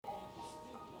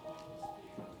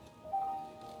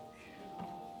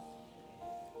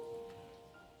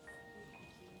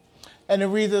And it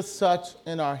reads as such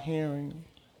in our hearing.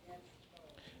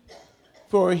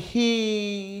 For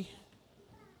he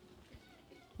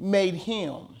made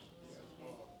him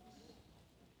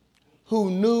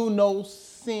who knew no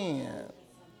sin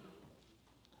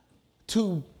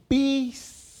to be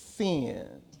sin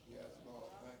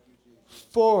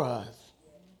for us,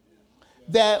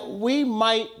 that we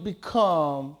might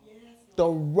become the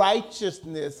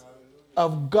righteousness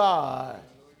of God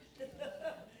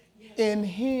in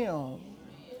him.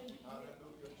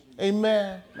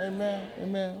 Amen, amen,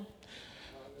 amen.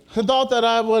 The thought that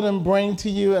I wouldn't bring to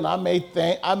you, and I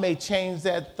may change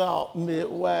that thought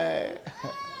midway.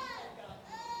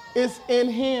 It's in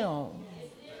him.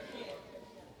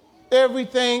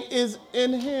 Everything is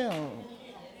in him.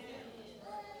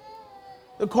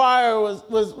 The choir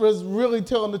was really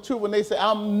telling the truth when they said,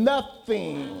 I'm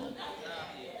nothing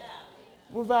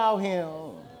without him.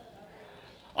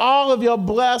 All of your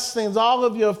blessings, all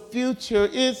of your future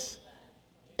is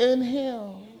in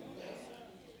him.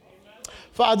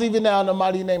 Father, even now in the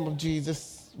mighty name of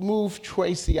Jesus, move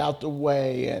Tracy out the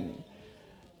way and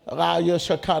allow your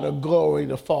Shekinah glory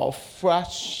to fall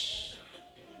fresh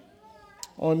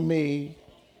on me.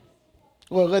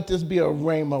 Lord, let this be a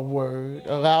rhema word.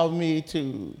 Allow me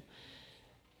to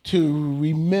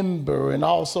remember and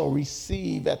also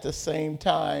receive at the same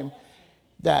time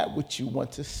that which you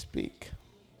want to speak.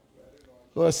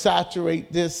 Lord,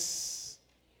 saturate this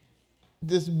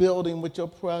building with your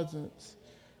presence.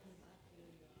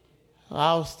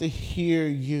 Allow us to hear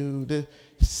you, to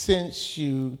sense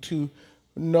you, to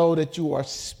know that you are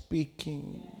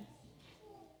speaking.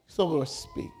 So, Lord,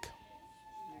 speak.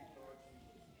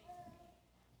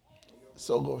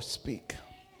 So, Lord, speak.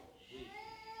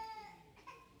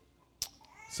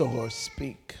 So, Lord,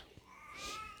 speak.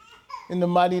 In the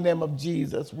mighty name of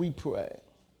Jesus, we pray.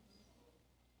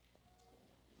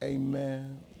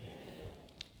 Amen.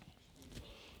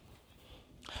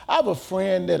 I have a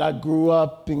friend that I grew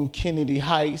up in Kennedy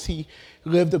Heights. He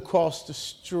lived across the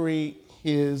street.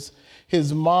 His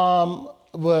mom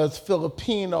was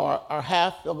Filipino or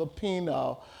half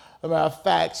Filipino. As a matter of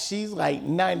fact, she's like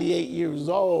 98 years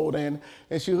old, and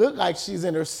she looked like she's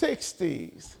in her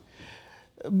 60s.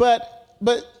 But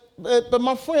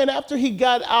my friend, after he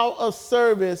got out of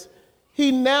service,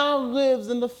 he now lives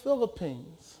in the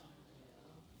Philippines.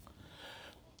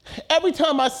 Every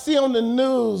time I see on the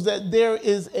news that there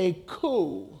is a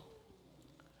coup,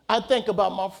 I think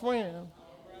about my friend.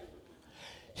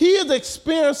 He is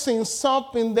experiencing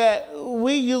something that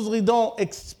we usually don't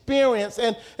experience,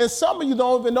 and some of you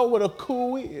don't even know what a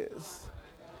coup is.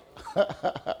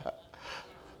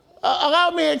 Allow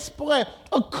me to explain.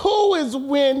 A coup is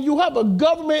when you have a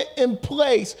government in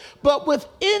place, but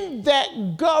within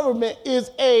that government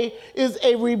is a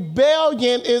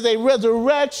rebellion, is a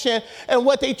resurrection, and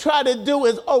what they try to do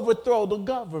is overthrow the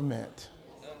government.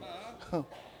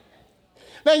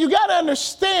 Now, you got to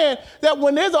understand that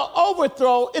when there's an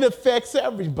overthrow, it affects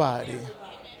everybody.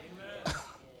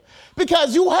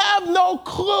 Because you have no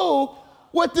clue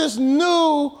what this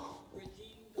new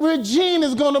regime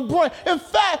is going to bring. In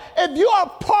fact, if you are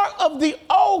part of the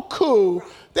old coup,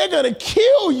 they're going to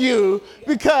kill you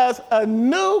because a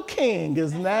new king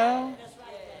is now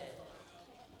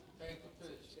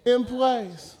in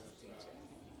place.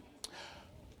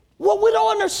 What we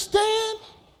don't understand,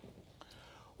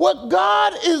 what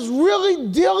God is really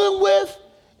dealing with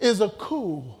is a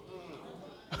coup.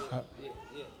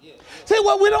 See,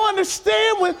 what we don't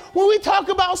understand when we talk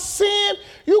about sin,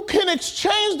 you can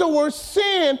exchange the word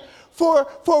sin for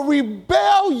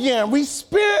rebellion,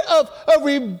 spirit of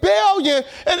rebellion.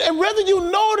 And whether you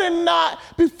know it or not,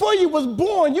 before you was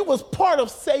born, you was part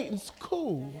of Satan's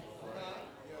coup.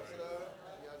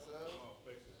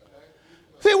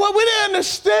 See, what we didn't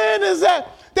understand is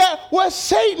that what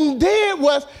Satan did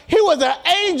was he was an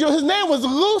angel. His name was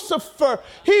Lucifer.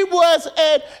 He was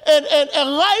a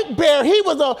light bearer. He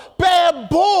was a bad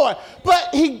boy. But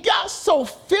he got so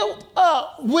filled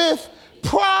up with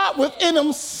pride within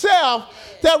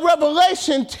himself that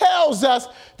Revelation tells us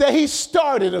that he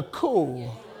started a coup.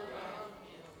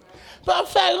 But in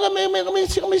fact,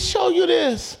 let me show you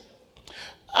this.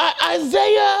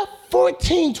 Isaiah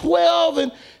 14:12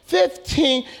 and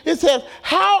 15, it says,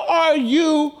 how are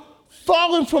you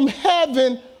fallen from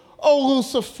heaven, O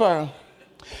Lucifer?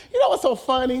 You know what's so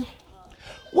funny?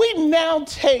 We now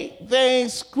take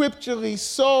things scripturally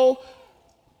so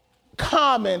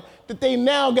common that they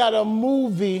now got a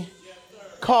movie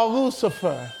called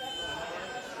Lucifer.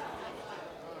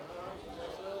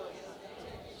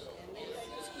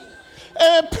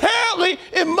 And apparently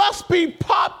it must be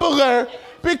popular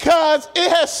because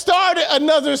it has started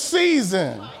another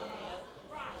season.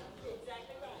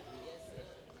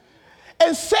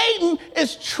 And Satan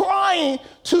is trying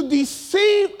to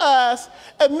deceive us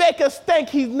and make us think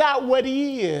he's not what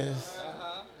he is.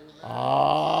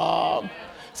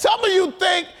 Some of you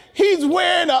think he's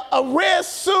wearing a red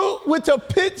suit with a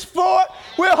pitchfork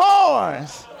with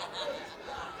horns.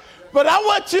 But I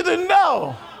want you to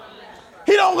know,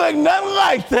 he don't look nothing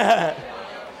like that.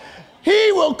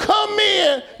 He will come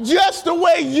in just the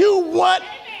way you want.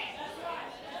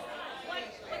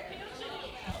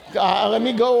 God, let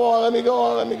me go on.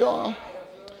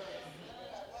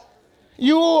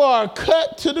 You are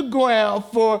cut to the ground,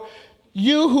 for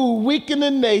you who weaken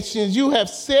the nations, you have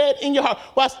said in your heart.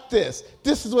 Watch this.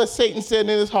 This is what Satan said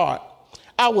in his heart.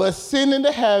 I will ascend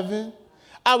into heaven.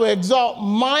 I will exalt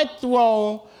my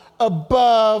throne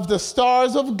above the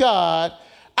stars of God.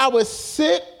 I will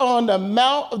sit on the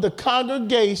mount of the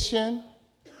congregation.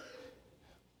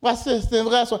 Watch this, then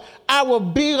the last one. I will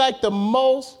be like the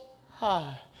Most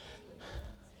High.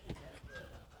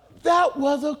 That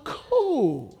was a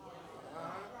coup.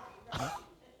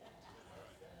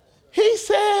 He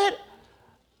said,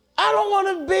 I don't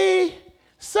want to be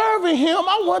serving him.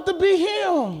 I want to be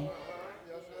him.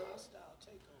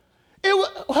 It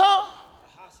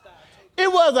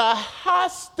was a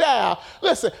hostile.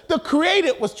 Listen, the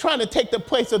created was trying to take the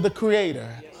place of the creator.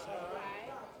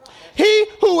 He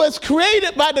who was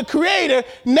created by the creator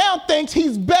now thinks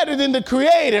he's better than the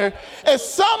creator, and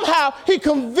somehow he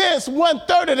convinced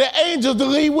 1/3 of the angels to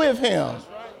leave with him.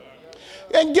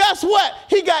 And guess what?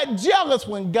 He got jealous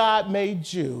when God made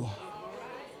you.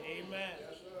 Amen.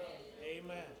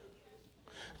 Amen.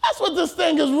 That's what this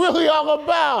thing is really all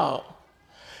about.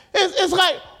 It's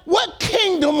like, what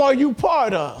kingdom are you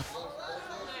part of?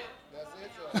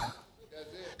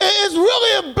 It's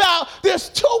really about, there's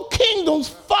two kingdoms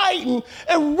fighting,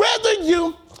 and whether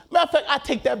you, matter of fact, I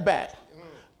take that back.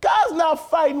 God's not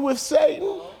fighting with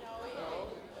Satan.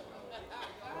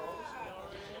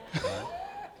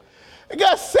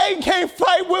 God, Satan can't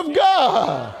fight with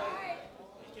God.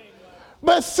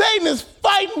 But Satan is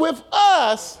fighting with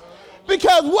us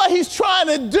because what he's trying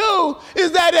to do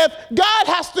is that if God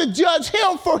has to judge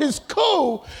him for his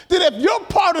coup, then if you're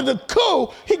part of the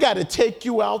coup, he got to take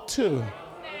you out too.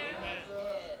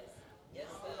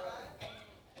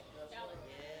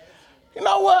 You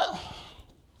know what?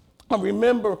 I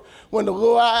remember when the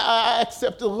Lord, I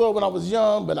accepted the Lord when I was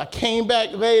young, but I came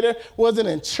back later, wasn't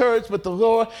in church, but the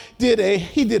Lord did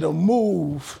a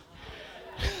move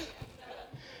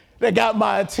that got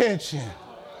my attention.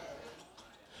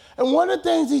 And one of the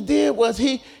things he did was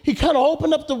he kind of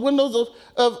opened up the windows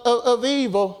of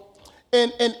evil,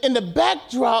 and in the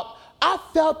backdrop, I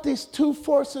felt these two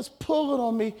forces pulling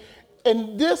on me,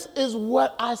 and this is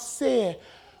what I said.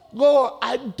 Lord,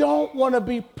 I don't want to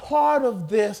be part of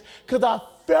this because I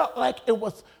felt like it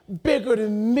was bigger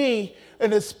than me.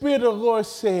 And the Spirit of the Lord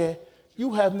said,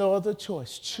 you have no other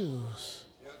choice. Choose.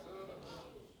 Yes, sir.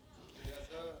 Yes,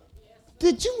 sir.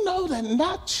 Did you know that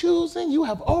not choosing, you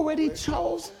have already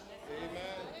chosen?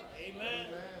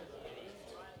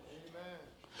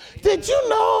 Did you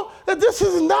know that this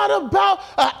is not about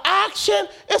an action?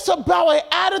 It's about an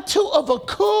attitude of a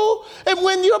coup. And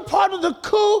when you're part of the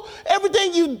coup,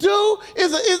 everything you do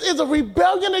is a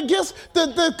rebellion against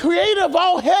the creator of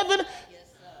all heaven.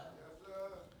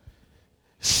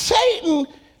 Satan,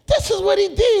 this is what he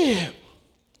did.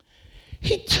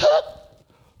 He took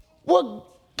what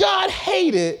God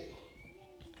hated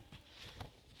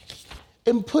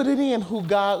and put it in who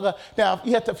God loved. Now,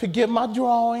 you have to forgive my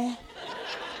drawing.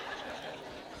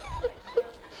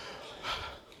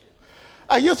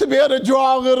 I used to be able to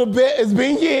draw a little bit. It's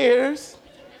been years.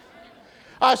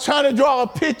 I was trying to draw a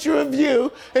picture of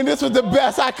you, and this was the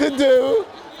best I could do.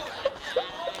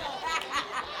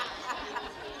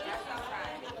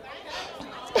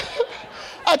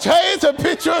 I changed a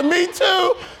picture of me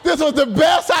too. This was the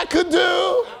best I could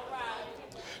do.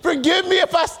 Forgive me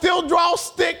if I still draw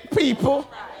stick people.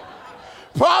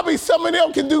 Probably some of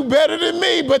them can do better than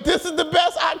me, but this is the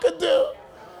best I could do.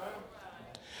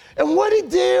 And what he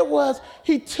did was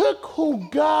he took who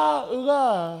God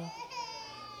loved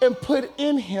and put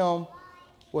in him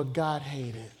what God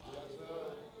hated.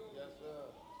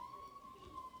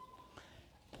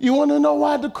 You want to know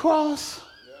why the cross?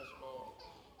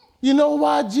 You know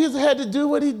why Jesus had to do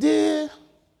what he did?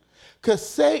 Because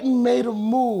Satan made a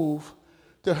move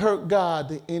to hurt God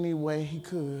the any way he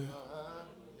could.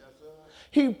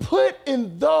 He put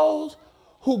in those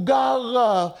who God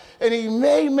loved. And he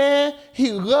made man,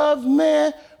 he loved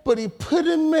man, but he put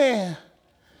in man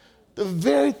the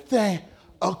very thing,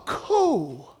 a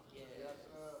coup.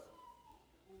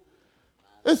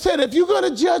 It said, if you're going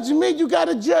to judge me, you got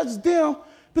to judge them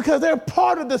because they're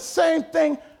part of the same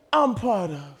thing I'm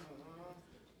part of.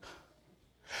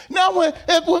 Now,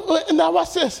 now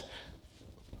watch this.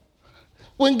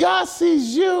 When God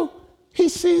sees you, he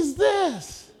sees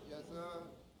this. Yes, sir.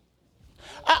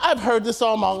 I've heard this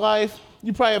all my life.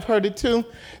 You probably have heard it too,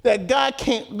 that God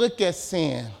can't look at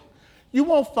sin. You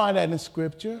won't find that in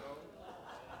Scripture.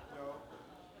 No.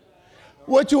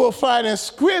 What you will find in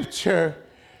Scripture,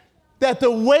 that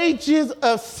the wages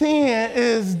of sin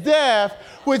is death,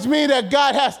 which means that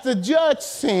God has to judge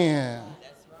sin.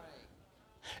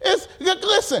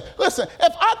 Listen,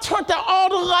 if I turned out all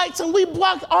the lights and we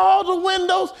blocked all the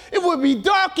windows, it would be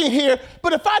dark in here.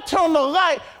 But if I turn the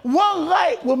light, one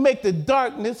light will make the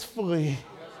darkness flee.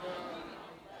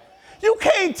 You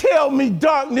can't tell me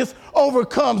darkness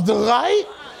overcomes the light.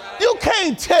 You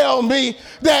can't tell me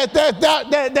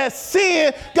that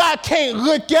sin God can't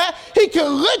look at. He can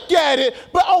look at it,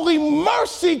 but only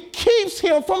mercy keeps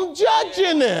him from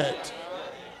judging it.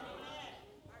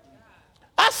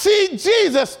 I see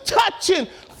Jesus touching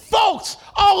folks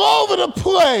all over the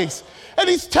place. And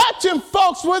he's touching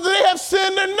folks whether they have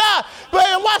sinned or not. But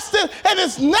and watch this. And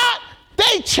it's not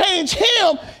they change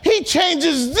him, he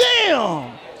changes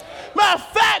them. Matter of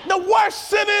fact, the worst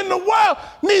sinner in the world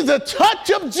needs a touch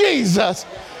of Jesus.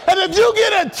 And if you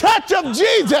get a touch of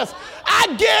Jesus,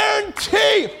 I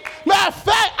guarantee, matter of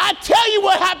fact, I tell you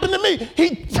what happened to me.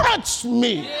 He touched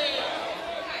me.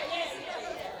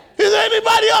 Is there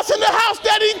anybody else in the house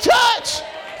that he touched?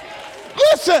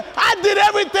 Listen, I did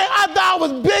everything I thought I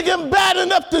was big and bad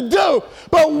enough to do.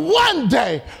 But one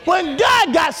day, when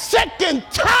God got sick and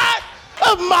tired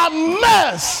of my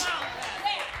mess,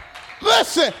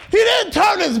 listen, he didn't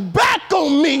turn his back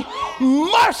on me.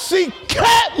 Mercy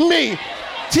kept me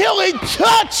till he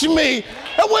touched me.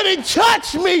 And when he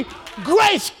touched me,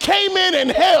 grace came in and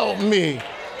held me.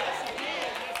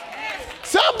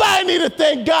 Somebody need to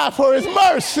thank God for his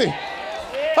mercy.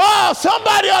 Oh,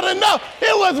 somebody ought to know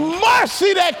it was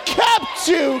mercy that kept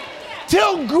you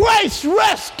till grace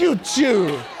rescued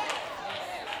you.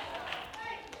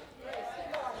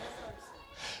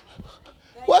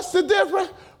 What's the difference?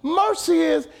 Mercy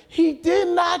is he did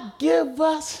not give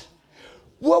us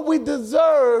what we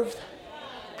deserved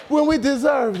when we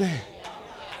deserved it.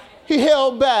 He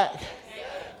held back.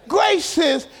 Grace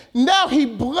is now he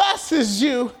blesses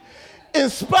you in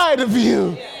spite of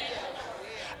you.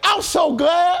 I'm so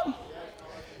glad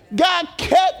God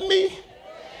kept me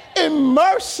in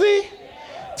mercy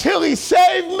till he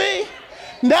saved me.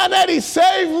 Now that he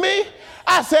saved me,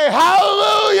 I say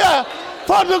hallelujah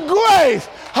for the grace.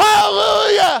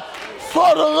 Hallelujah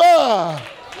for the love.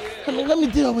 Let me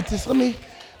deal with this. Let me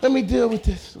deal with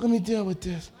this. Let me deal with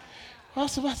this.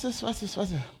 Watch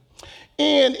this.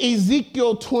 In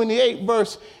Ezekiel 28,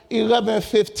 verse 11 and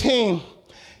 15,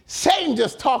 Satan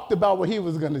just talked about what he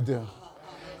was going to do.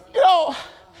 You know,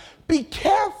 be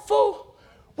careful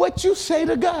what you say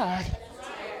to God.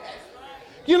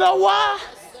 You know why?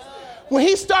 When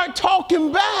he start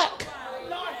talking back,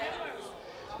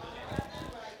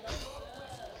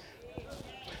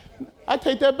 I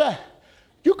take that back.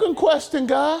 You can question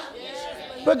God,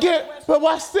 but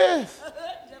watch this.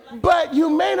 But you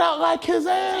may not like his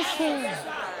answer.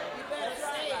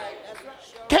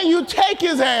 Can you take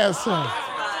his answer?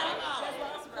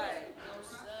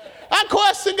 I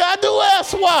question God, do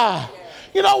ask why.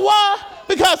 You know why?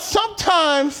 Because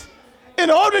sometimes in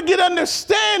order to get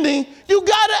understanding, you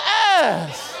got to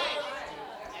ask.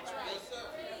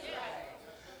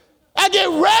 I get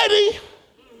ready.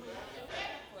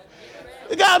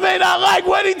 God may not like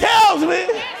what he tells me.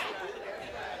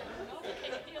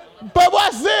 But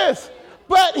watch this.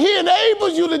 But he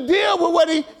enables you to deal with what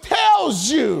he tells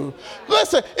you.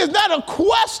 Listen, it's not a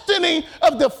questioning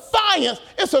of defiance.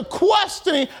 It's a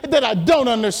questioning that I don't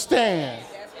understand.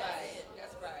 That's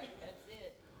right. That's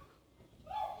it.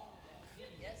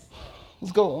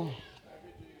 Let's go on.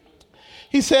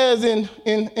 He says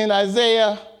in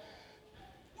Isaiah,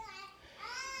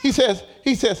 he says,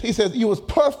 you was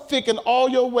perfect in all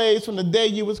your ways from the day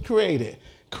you was created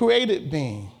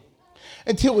being,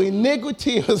 until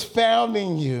iniquity was found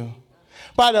in you.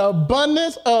 By the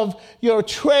abundance of your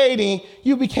trading,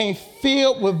 you became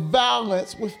filled with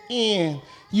violence within.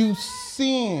 You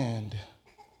sinned.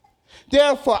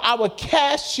 Therefore, I will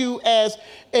cast you as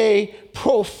a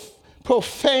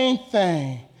profane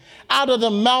thing out of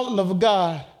the mountain of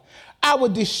God. I will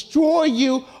destroy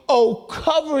you, O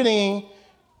covering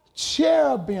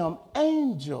cherubim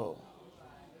angel.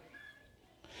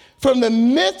 From the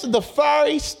midst of the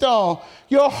fiery stone,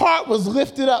 your heart was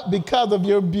lifted up because of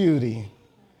your beauty.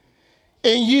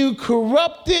 And you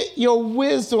corrupted your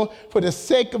wisdom for the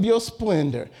sake of your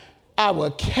splendor. I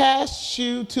will cast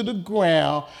you to the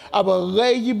ground. I will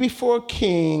lay you before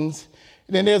kings.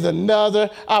 Then there's another.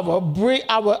 I will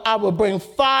bring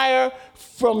fire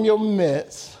from your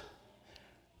midst.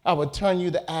 I will turn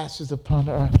you to ashes upon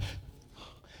the earth.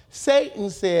 Satan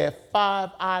said 5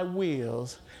 I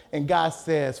wills, and God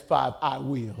says 5 I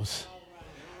wills.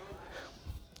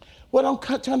 What I'm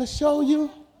trying to show you,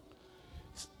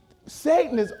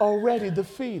 Satan is already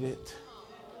defeated.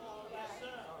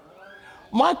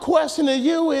 My question to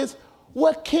you is,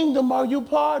 what kingdom are you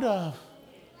part of?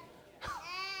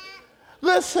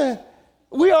 Listen,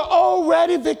 we are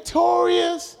already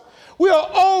victorious. We are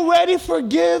already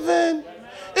forgiven.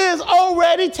 It is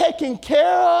already taken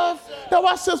care of. Now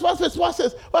watch this, watch this, watch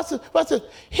this, watch this, watch this.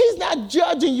 He's not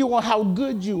judging you on how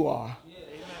good you are.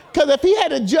 Because if he had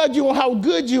to judge you on how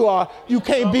good you are, you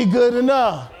can't be good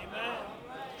enough.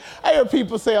 I hear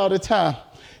people say all the time,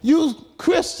 you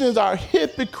Christians are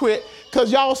hypocrite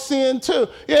because y'all sin too.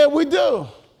 Yeah, we do.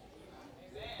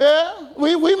 Yeah,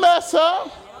 we mess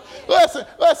up. Listen.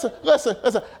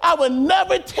 I would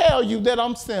never tell you that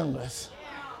I'm sinless.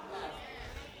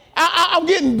 I'm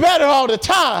getting better all the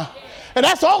time. And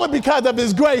that's only because of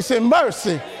his grace and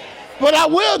mercy. But I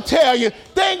will tell you,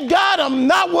 thank God I'm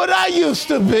not what I used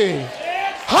to be.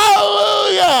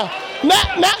 Hallelujah.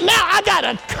 Now I got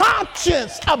a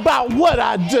conscience about what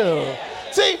I do.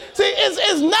 See,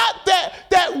 it's not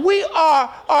that we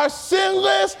are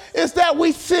sinless, it's that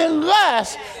we sin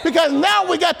less, because now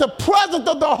we got the presence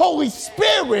of the Holy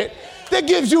Spirit that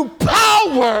gives you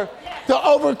power to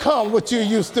overcome what you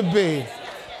used to be.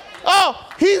 Oh,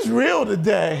 he's real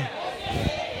today.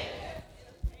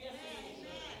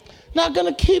 Not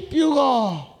gonna keep you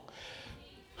long.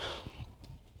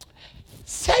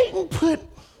 Satan put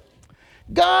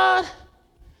God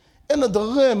in a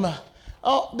dilemma.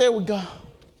 Oh, there we go.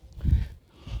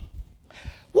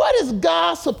 What is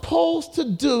God supposed to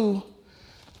do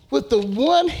with the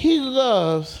one he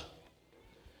loves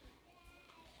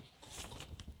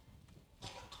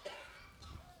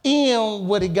in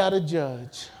what he got to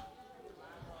judge?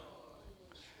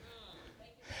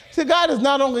 See, God is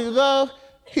not only love,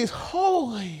 he's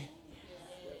holy.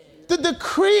 The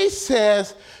decree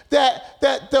says that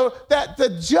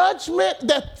the judgment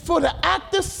that for the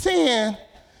act of sin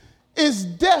is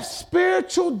death,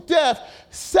 spiritual death,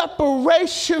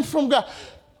 separation from God.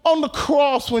 On the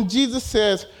cross, when Jesus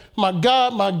says, my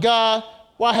God,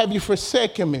 why have you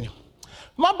forsaken me?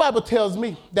 My Bible tells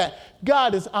me that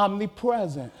God is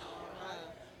omnipresent.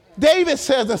 David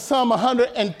says in Psalm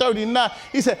 139,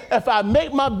 he said, if I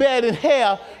make my bed in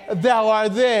hell, thou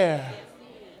art there.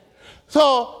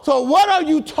 So what are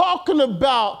you talking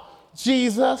about,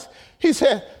 Jesus? He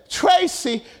said,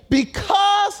 Tracy,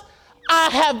 because I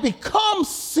have become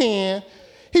sin,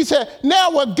 he said,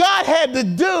 now what God had to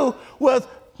do was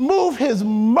move his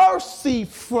mercy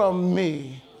from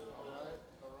me.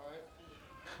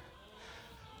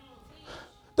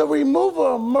 The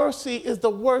removal of mercy is the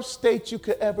worst state you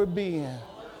could ever be in.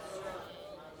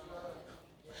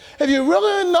 If you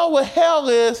really know what hell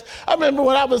is, I remember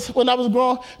when I was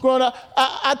growing up,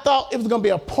 I thought it was going to be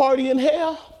a party in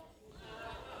hell.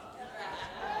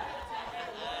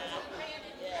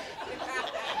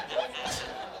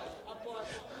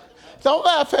 Don't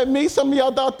laugh at me. Some of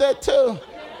y'all thought that too.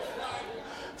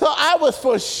 So I was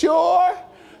for sure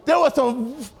there was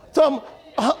some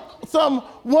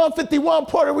 151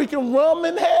 Puerto Rican rum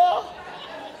in hell.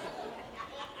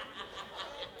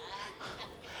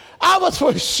 I was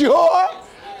for sure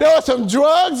there was some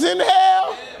drugs in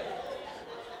hell.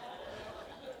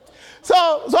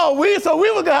 So we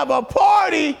were gonna have a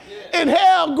party in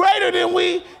hell greater than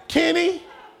we, Kenny.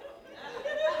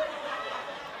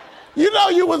 You know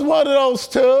you was one of those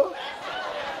too.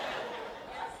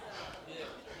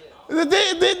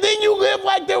 Didn't you live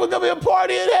like there was gonna be a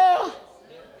party in hell?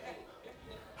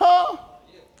 Huh?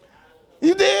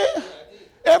 You did?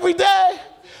 Every day?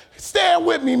 Stand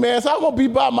with me, man, so I'm going to be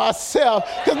by myself.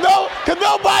 Because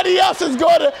nobody else is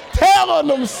going to tell on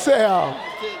themselves.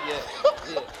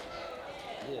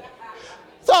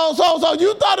 So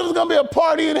you thought it was going to be a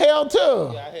party in hell,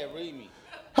 too? Yeah, I had read me.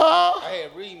 Huh? I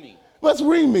had read me. What's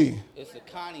read me? It's a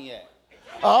cognac.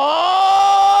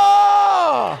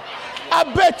 Oh! I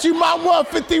bet you my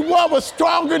 151 was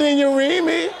stronger than your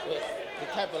Remy. The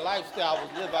type of lifestyle I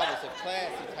was living, I was a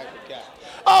classy type of guy.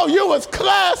 Oh, you was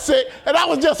classic, and I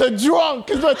was just a drunk,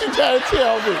 is what you're trying to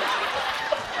tell me.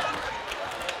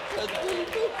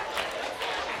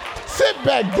 Sit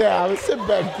back down, sit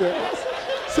back down,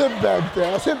 sit back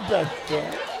down, sit back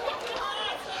down.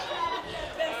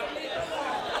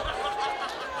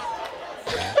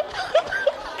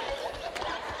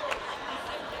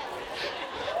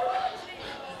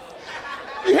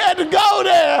 had to go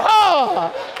there,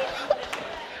 huh?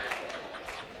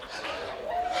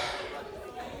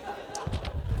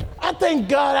 I thank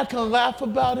God I can laugh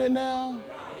about it now.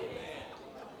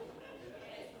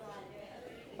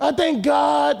 I thank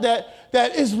God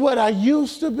that is what I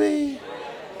used to be.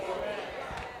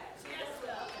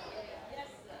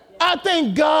 I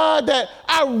thank God that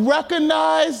I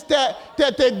recognize that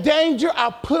the danger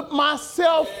I put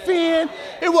myself in,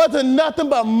 it wasn't nothing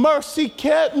but mercy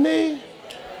kept me.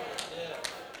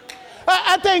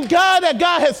 I thank God that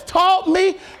God has taught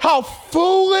me how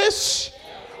foolish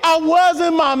I was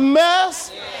in my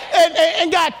mess,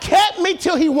 and God kept me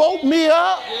till he woke me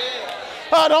up.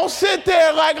 Don't sit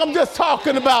there like I'm just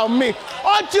talking about me.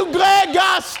 Aren't you glad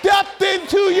God stepped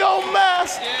into your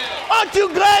mess? Aren't you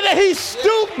glad that he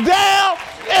stooped down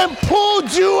and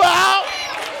pulled you out?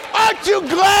 Aren't you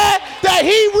glad that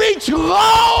he reached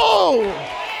low?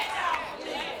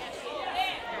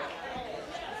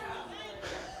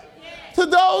 To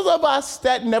those of us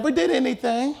that never did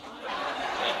anything,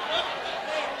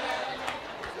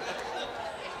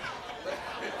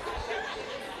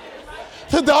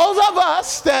 to those of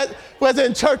us that was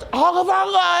in church all of our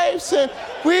lives and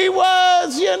we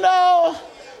was,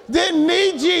 didn't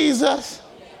need Jesus.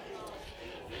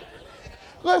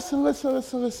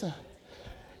 Listen.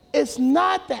 It's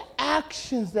not the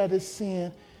actions that is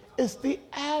sin, it's the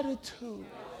attitude.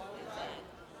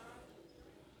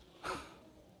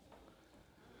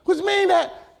 Which means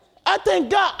that I thank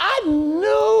God I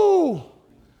knew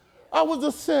I was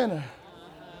a sinner.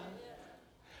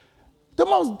 The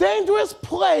most dangerous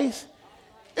place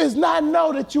is not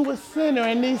know that you're a sinner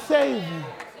and need saving.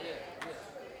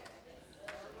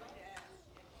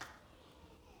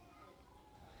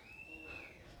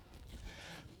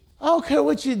 I don't care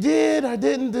what you did or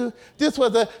didn't do. This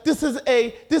is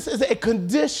a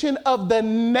condition of the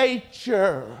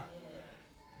nature.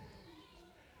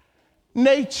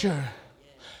 Nature.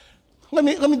 Let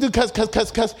me do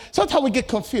because sometimes we get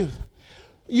confused.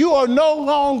 You are no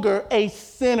longer a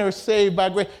sinner saved by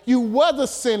grace. You was a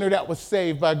sinner that was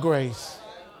saved by grace.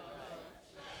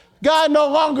 God no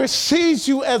longer sees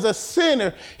you as a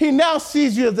sinner. He now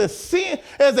sees you as a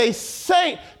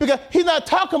saint, because he's not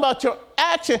talking about your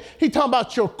action. He's talking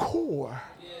about your core.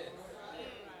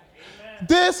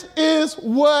 This is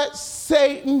what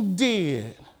Satan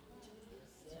did.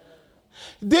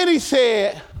 Then he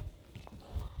said,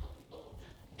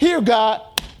 "Here, God,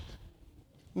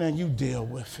 now you deal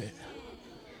with it."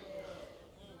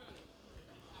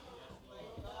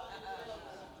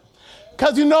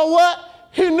 Because you know what?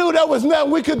 He knew there was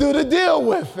nothing we could do to deal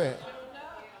with it.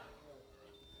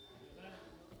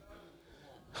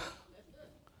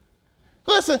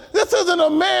 Listen, this isn't a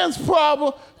man's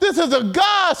problem. This is a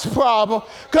God's problem.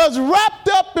 Because wrapped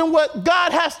up in what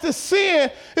God has to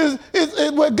sin, is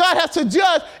what God has to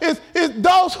judge, is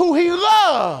those who he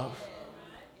loves.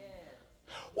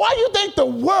 Why do you think the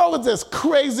world is as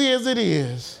crazy as it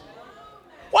is?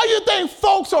 Why do you think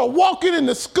folks are walking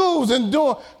into schools and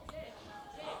doing?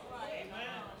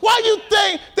 Why do you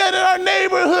think that in our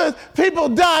neighborhoods people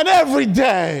dying every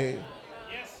day?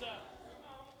 Yes, sir.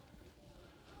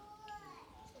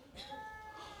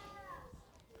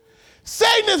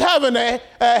 Satan is having a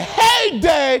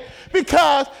heyday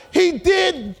because he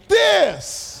did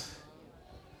this.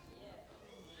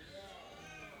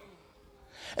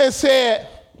 And said,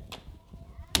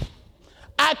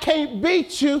 I can't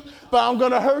beat you, but I'm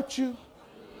going to hurt you.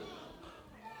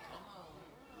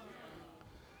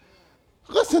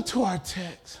 Listen to our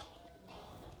text.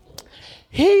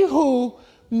 He who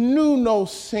knew no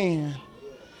sin,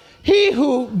 he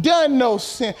who done no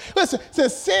sin. Listen,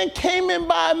 since sin came in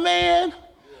by a man,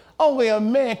 only a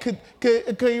man could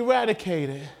eradicate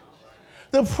it.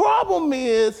 The problem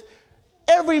is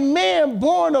every man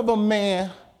born of a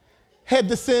man had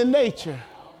the sin nature.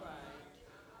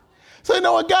 So you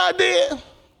know what God did?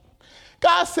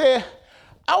 God said,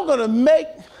 I'm going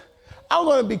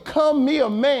to become me a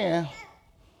man,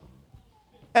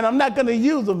 and I'm not going to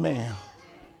use a man.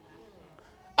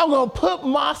 I'm going to put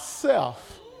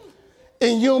myself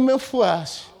in human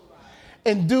flesh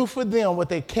and do for them what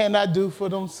they cannot do for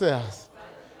themselves.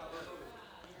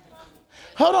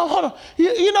 Hold on.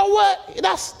 You know what?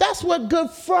 That's what Good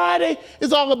Friday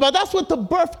is all about. That's what the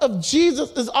birth of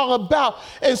Jesus is all about.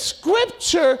 And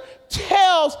Scripture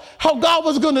tells how God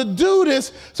was going to do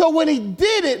this. So when he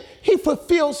did it, he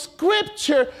fulfilled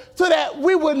Scripture so that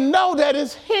we would know that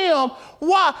it's him.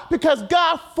 Why? Because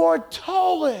God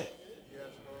foretold it.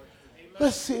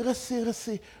 Let's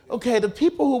see. Okay, the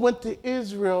people who went to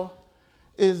Israel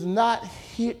is not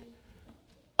here.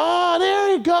 Oh, there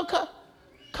you go.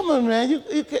 Come on, man.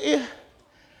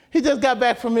 He just got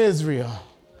back from Israel.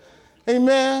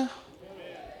 Amen.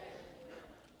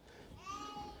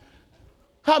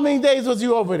 How many days was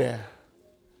you over there?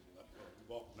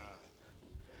 Walk 9.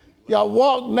 Y'all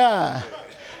walked 9.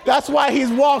 That's why he's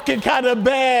walking kind of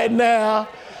bad now,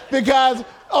 because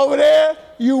over there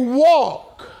you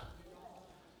walk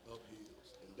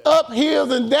up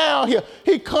hills and down hills.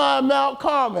 He climbed Mount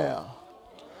Carmel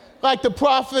like the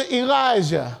prophet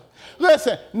Elijah.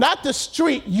 Listen, not the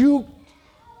street.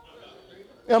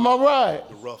 Am I right?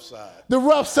 The rough side. The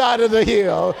rough side of the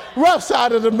hill, rough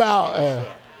side of the mountain.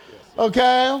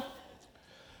 Okay?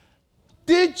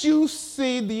 Did you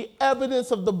see the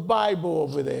evidence of the Bible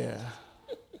over there?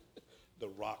 The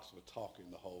rocks were talking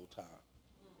the whole time.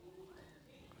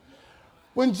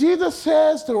 When Jesus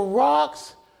says the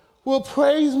rocks will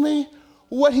praise me,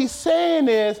 what he's saying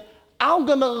is, I'm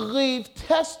going to leave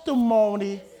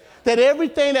testimony that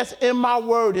everything that's in my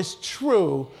word is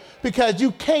true, because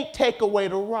you can't take away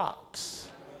the rocks.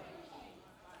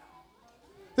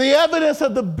 The evidence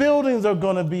of the buildings are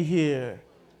going to be here.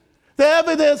 The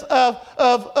evidence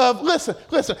of listen,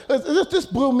 this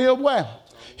blew me away.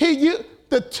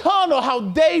 The tunnel, how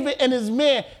David and his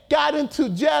men got into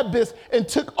Jebus and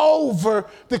took over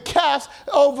the cast,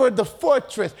 over the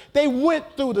fortress. They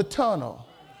went through the tunnel.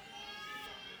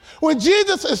 When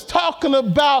Jesus is talking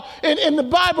about, in the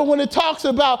Bible, when it talks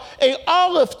about an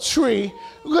olive tree,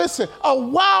 listen, a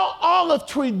wild olive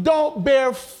tree don't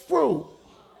bear fruit.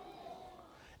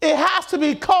 It has to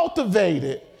be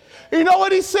cultivated. You know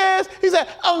what he says? He said,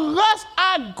 unless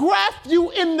I graft you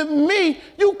into me,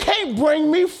 you can't bring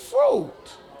me fruit.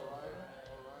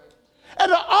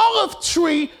 And an olive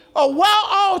tree, a wild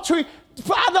olive tree,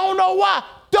 I don't know why,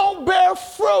 don't bear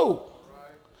fruit.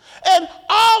 And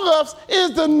olives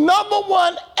is the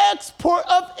 #1 export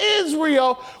of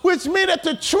Israel, which means that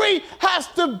the tree has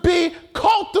to be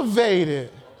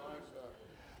cultivated.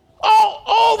 All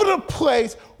over the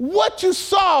place, what you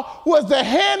saw was the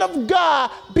hand of God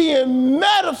being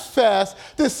manifest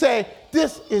to say,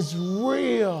 this is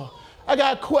real. I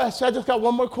got a question. I just got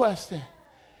one more question.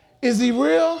 Is he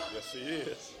real? Yes, he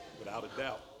is, without a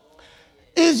doubt.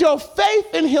 Is your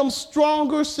faith in him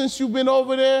stronger since you've been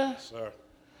over there? Yes, sir.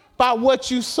 By what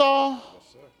you saw? Yes,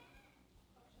 sir.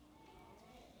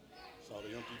 Saw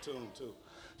the empty tomb, too.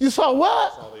 You saw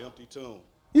what? Saw the empty tomb.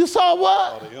 You saw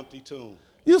what? Saw the empty tomb.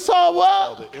 You saw what?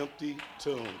 Saw the empty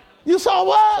tomb. You saw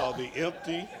what? Saw the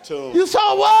empty tomb. You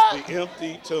saw what? The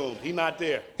empty tomb. He not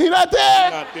there. He not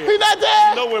there? He not there. He not there?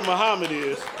 You know where Muhammad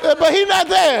is. But he not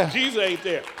there. Jesus ain't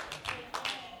there.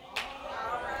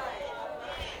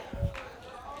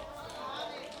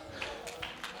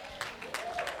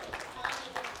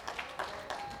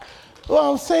 What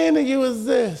I'm saying to you is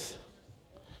this.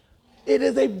 It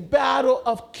is a battle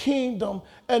of kingdom,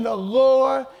 and the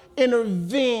Lord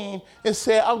intervened and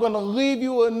said, I'm going to leave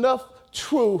you enough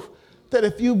truth that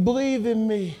if you believe in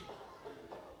me,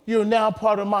 you're now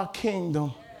part of my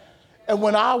kingdom. And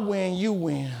when I win, you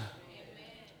win.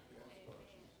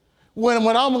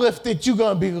 When I'm lifted, you're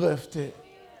going to be lifted.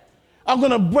 I'm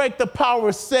going to break the power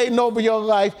of Satan over your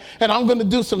life, and I'm going to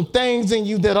do some things in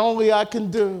you that only I can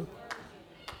do.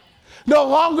 No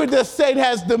longer does Satan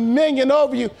has dominion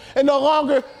over you, and no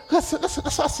longer, listen,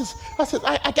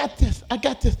 I got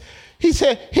this. He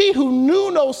said, he who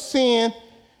knew no sin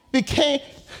became,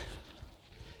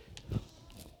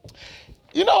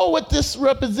 you know what this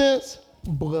represents?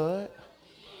 Blood.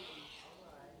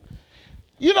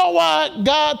 You know why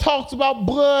God talks about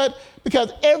blood?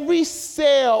 Because every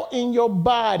cell in your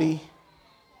body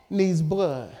needs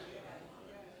blood.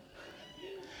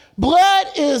 Blood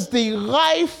is the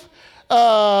life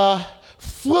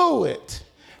fluid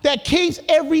that keeps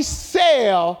every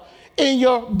cell in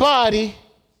your body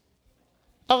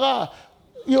alive.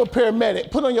 You're a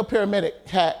paramedic. Put on your paramedic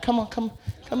hat. Come on.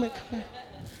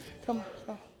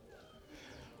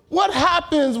 What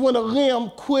happens when a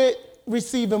limb quit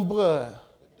receiving blood?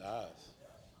 It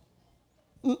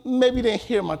dies. Maybe you didn't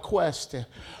hear my question.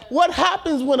 What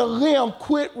happens when a limb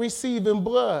quit receiving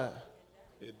blood?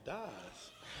 It dies.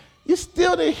 You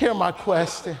still didn't hear my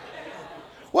question.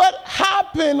 What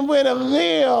happened when a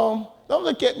limb, don't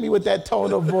look at me with that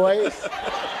tone of voice.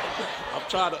 I'm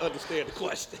trying to understand the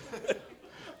question.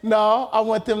 No, I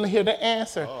want them to hear the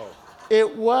answer. Oh.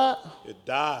 It what? It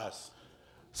dies.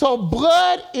 So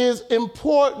blood is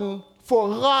important for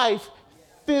life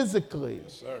physically.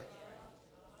 Yes, sir.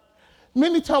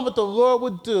 Many times what the Lord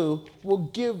would do will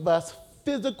give us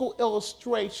physical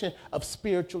illustration of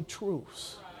spiritual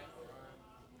truths.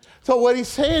 So what he's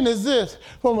saying is this,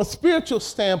 from a spiritual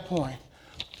standpoint,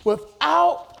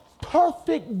 without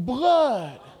perfect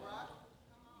blood,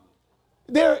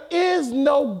 there is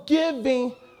no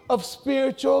giving of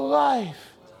spiritual life.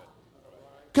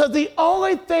 Because the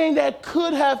only thing that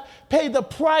could have paid the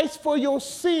price for your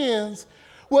sins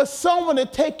was someone to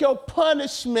take your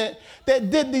punishment that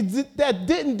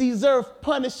didn't deserve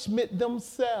punishment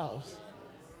themselves.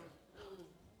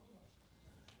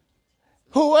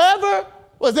 Whoever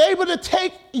was able to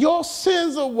take your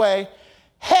sins away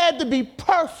had to be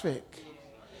perfect.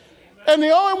 And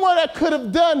the only one that could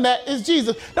have done that is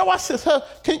Jesus. Now watch this. Can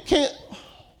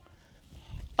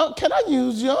I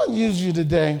use you? I'll use you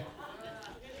today.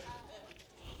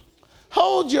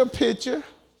 Hold your picture.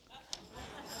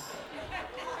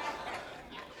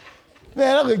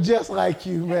 Man, I look just like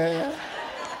you, man.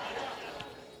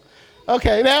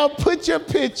 Okay, now put your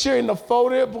picture in the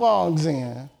folder it belongs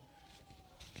in.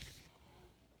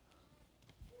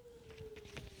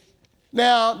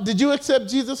 Now, did you accept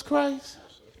Jesus Christ?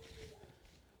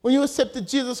 When you accepted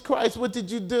Jesus Christ, what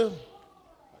did you do?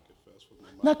 I confess with my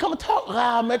mouth. Now, come and talk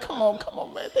loud, man. Come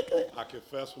on, man. I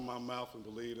confessed with my mouth and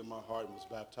believed in my heart and was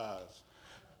baptized.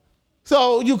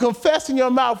 So you confess in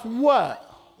your mouth what?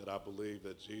 That I believe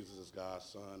that Jesus is God's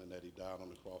son and that he died on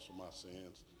the cross for my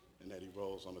sins and that he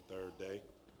rose on the third day.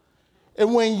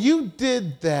 And when you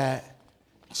did that,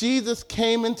 Jesus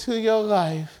came into your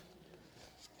life.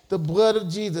 The blood of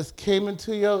Jesus came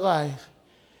into your life.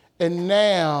 And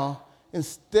now,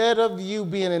 instead of you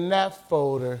being in that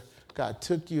folder, God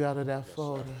took you out of that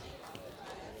folder.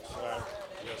 Yes, sir.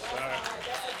 Yes,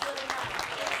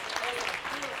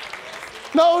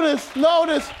 sir.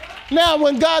 Notice. Now,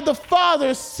 when God the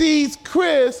Father sees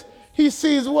Chris, he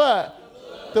sees what?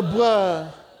 The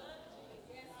blood.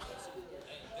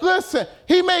 Listen,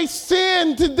 he may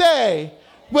sin today,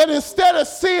 but instead of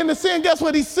seeing the sin, guess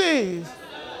what he sees?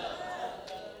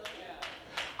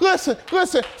 Listen.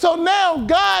 So now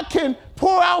God can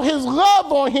pour out his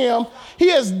love on him. He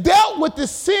has dealt with the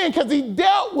sin because he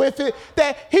dealt with it,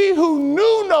 that he who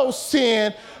knew no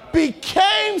sin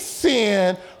became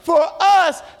sin for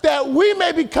us that we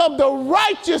may become the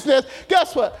righteousness.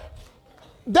 Guess what?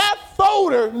 That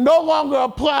folder no longer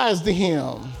applies to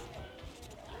him.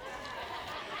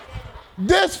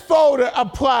 This folder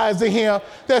applies to him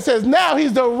that says now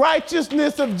he's the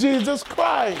righteousness of Jesus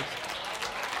Christ.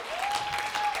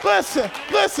 Listen.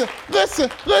 Let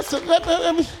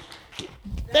me,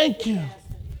 thank you.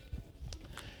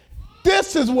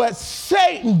 This is what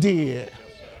Satan did.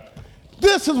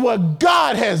 This is what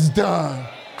God has done.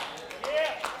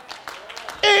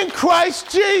 In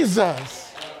Christ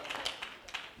Jesus.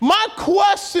 My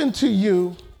question to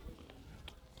you,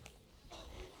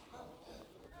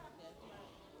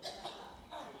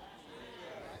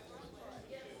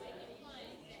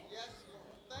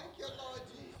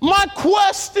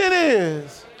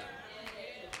 is,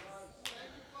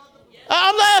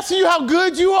 I'm not asking you how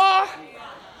good you are.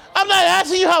 I'm not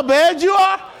asking you how bad you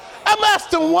are. I'm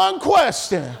asking one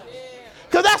question.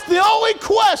 Because that's the only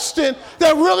question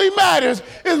that really matters,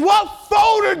 is what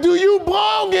folder do you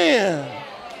belong in?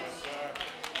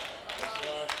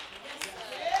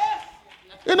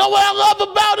 You know what I love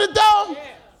about it, though?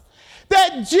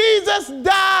 That Jesus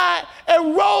died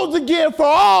and rose again for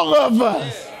all of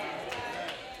us.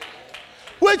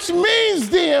 Which means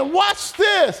then, watch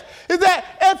this, is that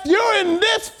if you're in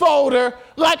this folder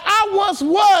like I once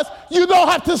was, you don't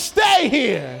have to stay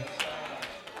here.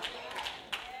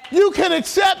 You can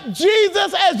accept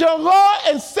Jesus as your Lord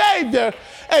and Savior,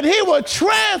 and he will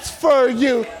transfer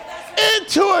you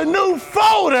into a new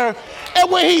folder.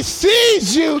 And when he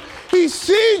sees you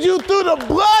through the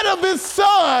blood of his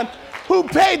son who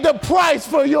paid the price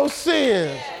for your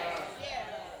sins.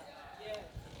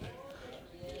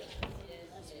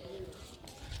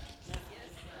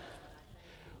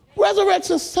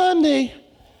 Resurrection Sunday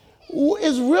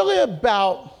is really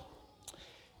about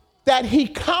that he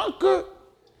conquered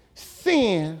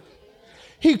sin.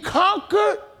 He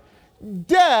conquered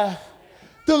death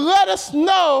to let us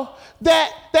know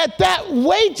that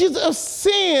wages of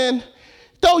sin,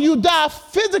 though you die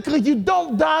physically, you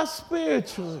don't die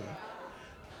spiritually.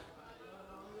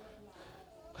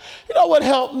 You know what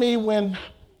helped me when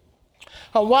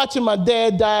I'm watching my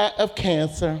dad die of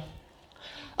cancer?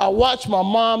 I watched my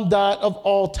mom die of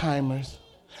Alzheimer's.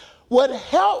 What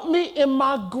helped me in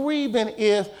my grieving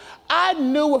is I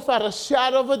knew without a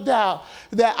shadow of a doubt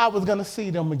that I was going to see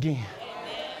them again.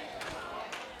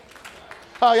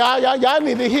 Oh, y'all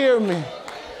need to hear me.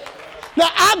 Now,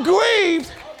 I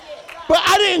grieved, but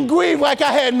I didn't grieve like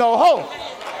I had no hope.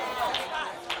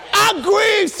 I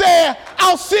grieved saying,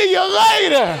 I'll see you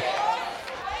later,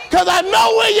 because I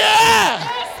know where you're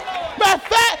at. Matter of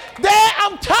fact, Dad,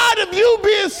 I'm tired of you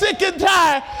being sick and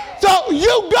tired. So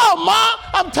you go, Mom.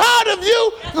 I'm tired of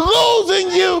you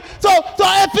losing you. So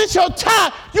if it's your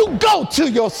time, you go to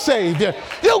your Savior.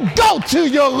 You go to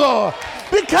your Lord.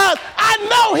 Because I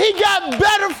know he got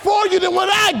better for you than what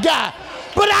I got.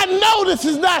 But I know this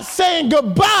is not saying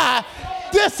goodbye.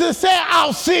 This is saying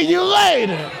I'll see you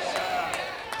later.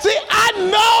 See, I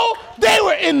know they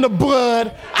were in the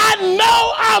blood. I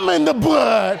know I'm in the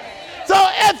blood. So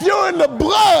if you're in the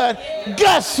blood,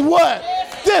 guess what?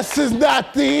 This is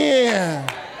not the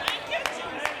end.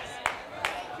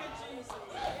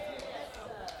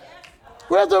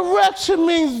 Resurrection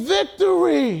means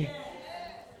victory.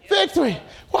 Victory.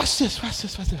 Watch this.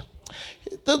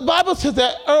 The Bible says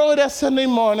that early that Sunday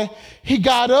morning, he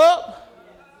got up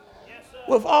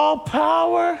with all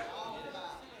power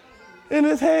in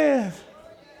his hands.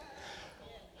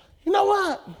 You know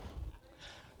what?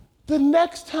 The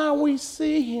next time we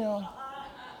see him,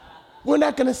 we're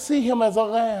not going to see him as a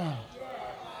lamb.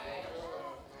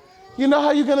 You know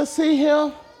how you're going to see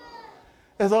him?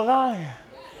 As a lion.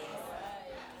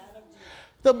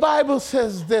 The Bible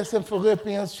says this in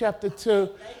Philippians chapter 2,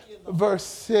 verse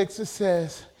 6.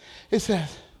 It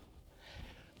says,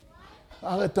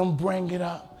 I'll let them bring it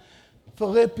up.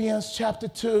 Philippians chapter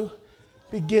 2,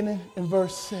 beginning in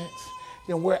verse 6.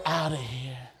 Then we're out of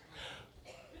here.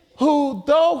 Who,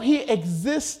 though he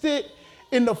existed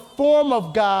in the form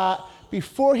of God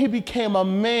before he became a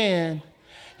man,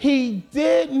 he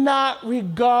did not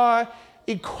regard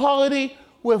equality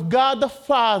with God the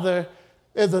Father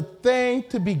as a thing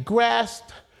to be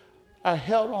grasped or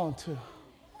held on to.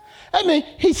 I mean,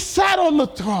 he sat on the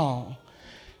throne.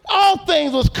 All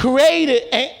things was created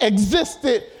and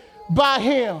existed by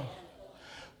him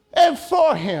and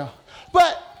for him.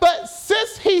 But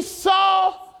since he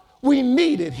saw we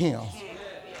needed him,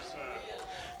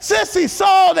 since he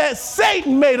saw that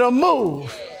Satan made a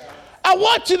move, I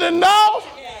want you to know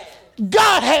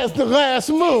God has the last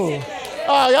move.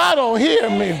 Oh, y'all don't hear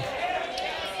me.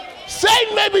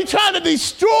 Satan may be trying to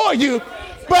destroy you,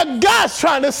 but God's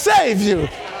trying to save you.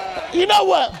 You know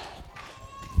what?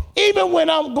 Even when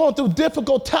I'm going through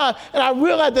difficult times and I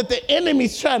realize that the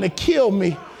enemy's trying to kill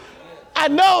me, I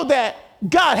know that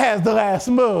God has the last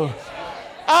move.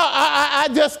 I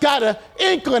just got an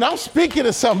inkling. I'm speaking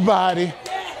to somebody.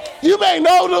 You may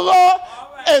know the Lord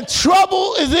and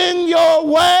trouble is in your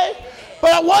way,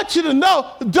 but I want you to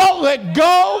know, don't let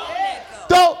go.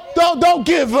 Don't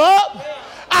give up.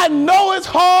 I know it's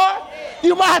hard.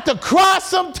 You might have to cry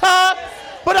sometime,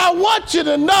 but I want you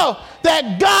to know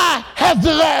that God has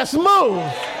the last move.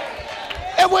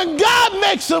 And when God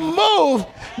makes a move,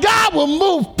 God will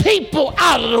move people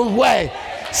out of the way,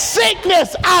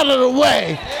 sickness out of the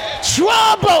way,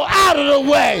 trouble out of the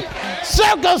way,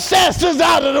 circumstances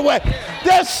out of the way.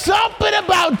 There's something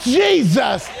about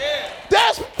Jesus.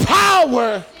 There's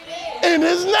power in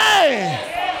his name.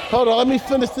 Hold on, let me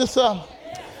finish this up.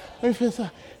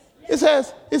 It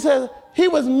says, he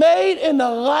was made in the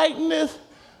likeness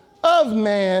of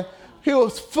man. He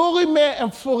was fully man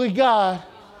and fully God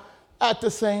at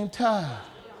the same time.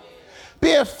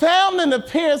 Being found in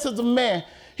appearance as a man,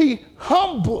 he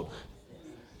humbled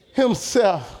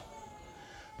himself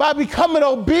by becoming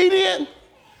obedient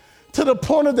to the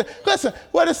point of death. Listen,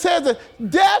 what it says is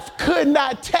death could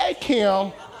not take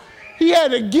him. He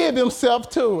had to give himself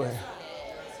to it.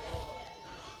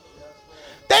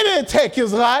 They didn't take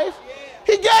his life.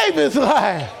 He gave his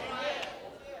life.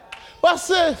 But I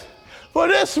said, for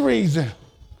this reason,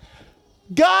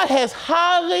 God has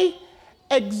highly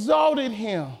exalted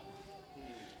him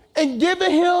and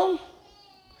given him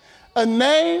a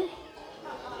name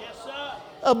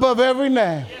above every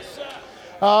name.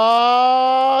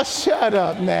 Oh, shut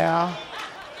up now.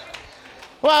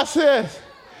 Well, I said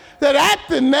that at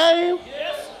the name,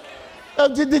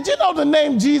 did you know the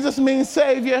name Jesus means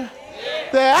Savior?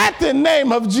 That at the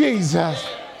name of Jesus,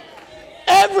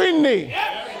 every knee,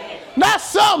 not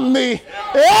some knee,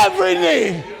 every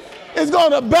knee is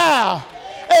going to bow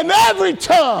and every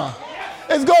tongue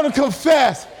is going to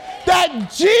confess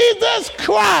that Jesus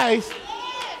Christ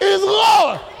is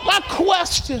Lord. My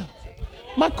question,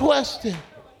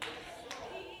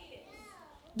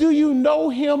 do you know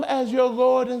him as your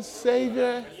Lord and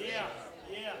Savior?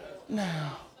 Yeah.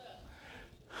 Now,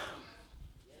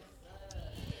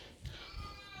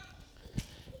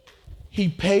 he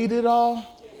paid it all.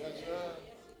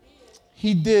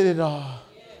 He did it all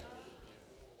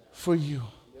for you.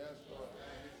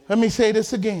 Let me say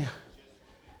this again.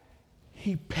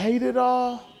 He paid it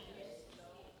all.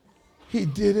 He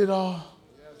did it all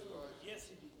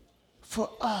for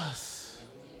us.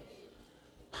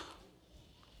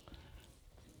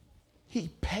 He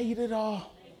paid it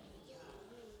all.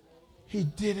 He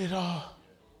did it all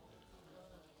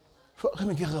Let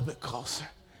me get a little bit closer.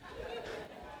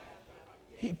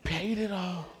 He paid it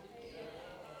all.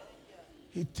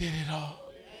 He did it all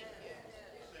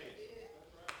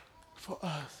for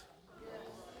us.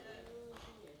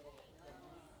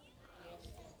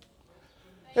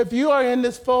 If you are in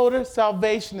this folder,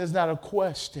 salvation is not a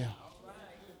question.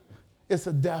 It's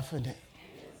a definite.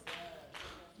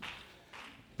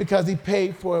 Because he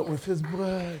paid for it with his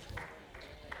blood.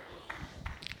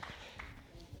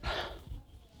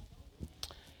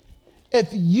 If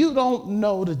you don't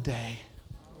know today,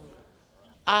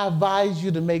 I advise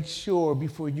you to make sure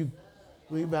before you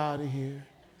leave out of here.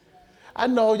 I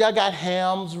know y'all got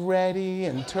hams ready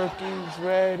and turkeys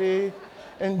ready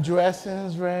and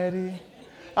dressings ready.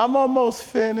 I'm almost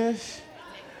finished.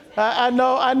 I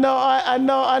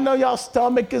know y'all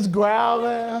stomach is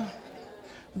growling.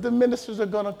 The ministers are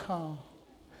gonna come.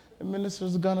 The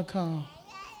ministers are gonna come.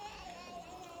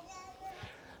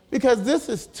 Because this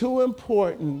is too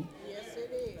important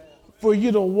for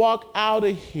you to walk out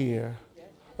of here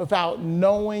without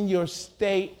knowing your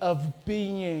state of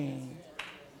being.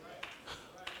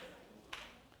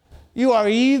 You are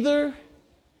either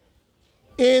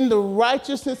in the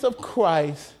righteousness of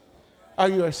Christ or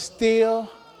you are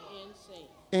still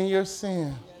in your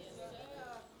sin.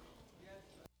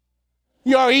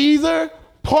 You are either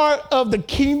part of the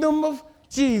kingdom of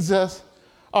Jesus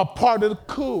or part of the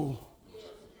coup.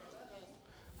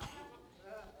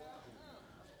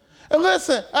 And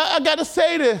listen, I got to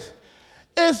say this.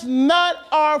 It's not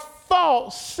our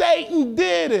fault. Satan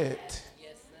did it.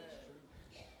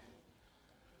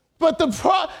 But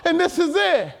and this is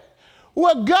it.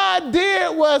 What God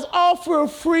did was offer a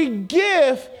free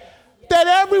gift that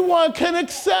everyone can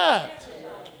accept.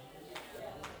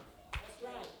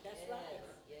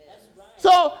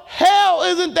 So hell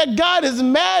isn't that God is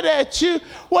mad at you.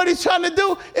 What he's trying to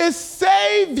do is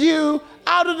save you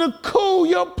out of the coup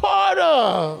you're part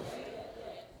of.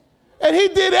 And he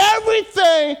did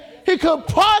everything he could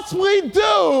possibly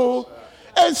do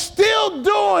and still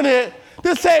doing it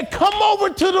to say, come over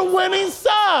to the winning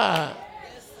side.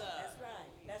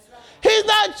 He's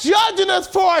not judging us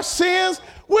for our sins.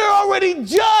 We're already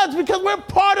judged because we're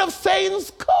part of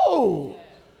Satan's coup.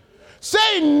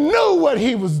 Satan knew what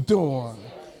he was doing.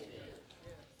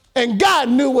 And God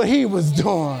knew what he was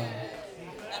doing.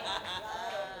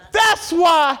 That's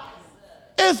why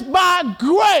it's by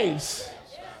grace.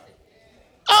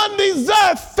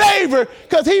 Undeserved favor,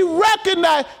 because he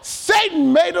recognized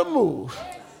Satan made a move.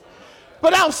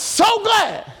 But I'm so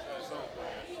glad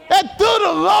that through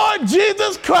the Lord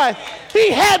Jesus Christ,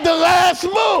 he had the last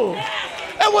move.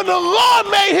 And when the Lord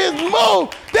made his move,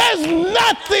 there's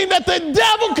nothing that the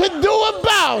devil could do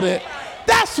about it.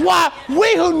 That's why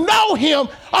we who know him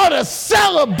ought to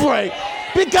celebrate,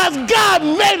 because God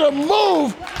made a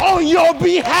move on your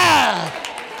behalf.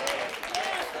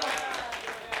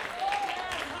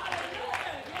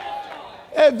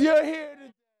 If you're here